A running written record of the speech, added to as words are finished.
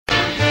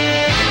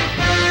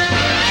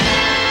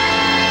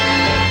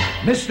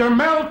Mr.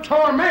 Mel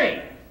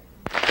Tormé.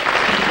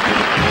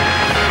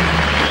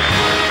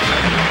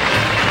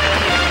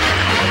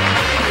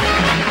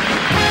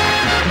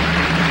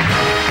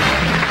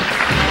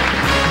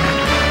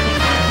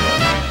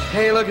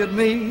 Hey, look at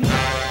me,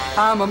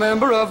 I'm a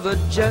member of the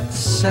jet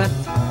set.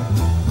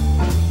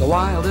 The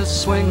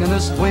wildest,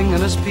 swinginest,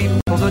 wingingest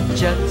people, the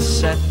jet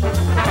set.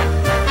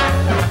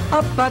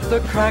 Up at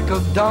the crack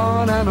of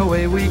dawn and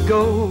away we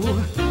go,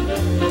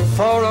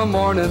 for a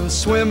morning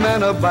swim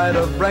and a bite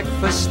of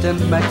breakfast in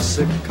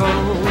Mexico.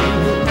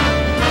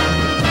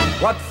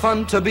 What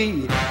fun to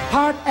be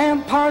part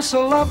and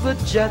parcel of the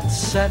jet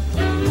set.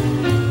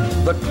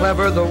 The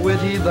clever, the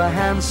witty, the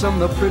handsome,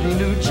 the pretty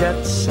new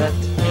jet set.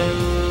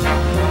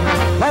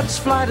 Let's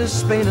fly to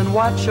Spain and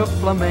watch a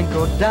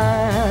flamenco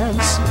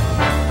dance,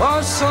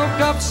 or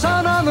soak up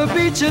sun on the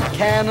beach at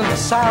Cannes in the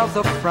south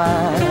of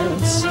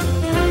France.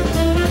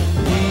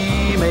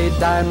 We may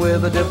dine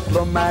with a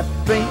diplomat,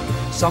 drink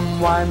some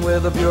wine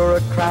with a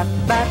bureaucrat.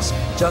 That's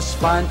just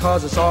fine,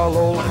 cause it's all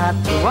old hat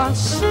to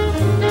us.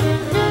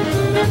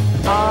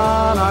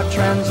 On our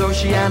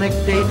transoceanic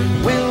date,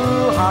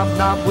 we'll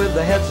hobnob with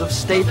the heads of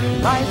state.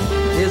 Life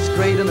is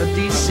great in a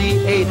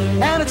DC-8,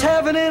 and it's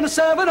heaven in a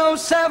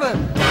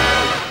 707.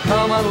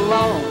 Come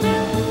along,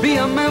 be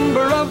a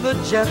member of the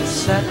jet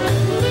set.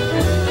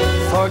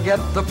 Forget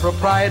the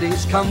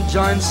proprieties, come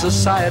join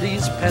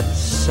society's pet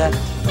set.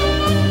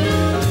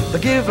 The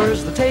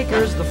givers, the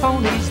takers, the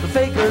phonies, the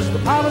fakers, the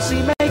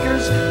policy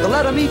makers, the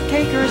let-em-eat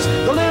cakers,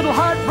 the little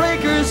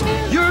heartbreakers,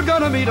 you're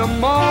gonna meet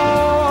 'em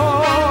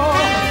all.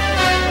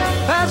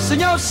 Fasten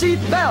your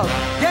seatbelt,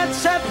 get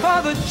set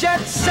for the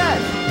jet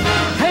set.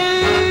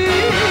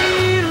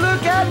 Hey,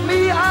 look at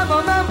me, I'm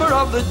a member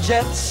of the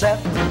jet set.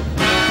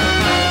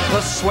 The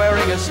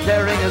swearingest,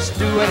 daringest,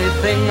 do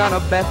anything on a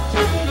bet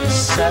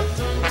set.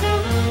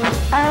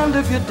 And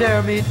if you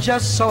dare me,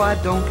 just so I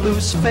don't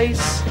lose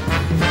face,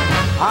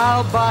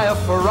 I'll buy a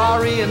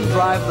Ferrari and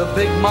drive the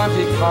big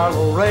Monte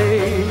Carlo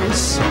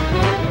race.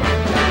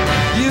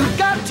 You've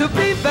got to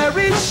be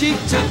very chic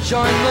to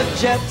join the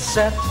jet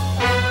set.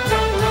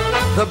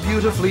 The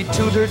beautifully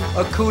tutored,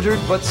 accoutered,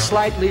 but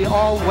slightly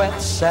all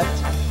wet set.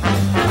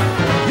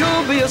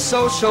 You'll be a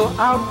social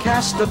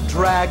outcast, a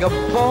drag, a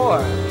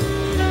bore,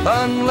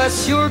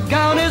 unless your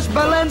gown is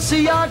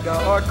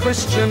Balenciaga or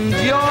Christian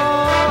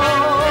Dior.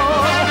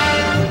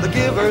 The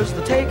givers,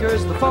 the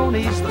takers, the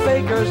phonies, the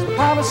fakers, the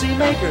policy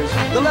makers,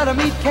 the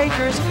let-em-eat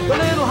cakers, the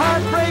little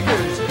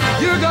heartbreakers,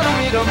 you're gonna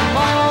meet 'em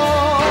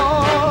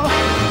all.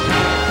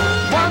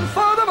 One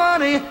for the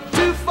money,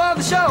 two for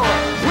the show.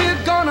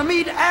 We're gonna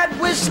meet at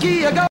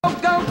Whiskey, a go,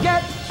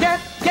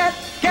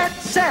 get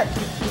set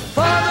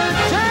for the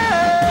jet.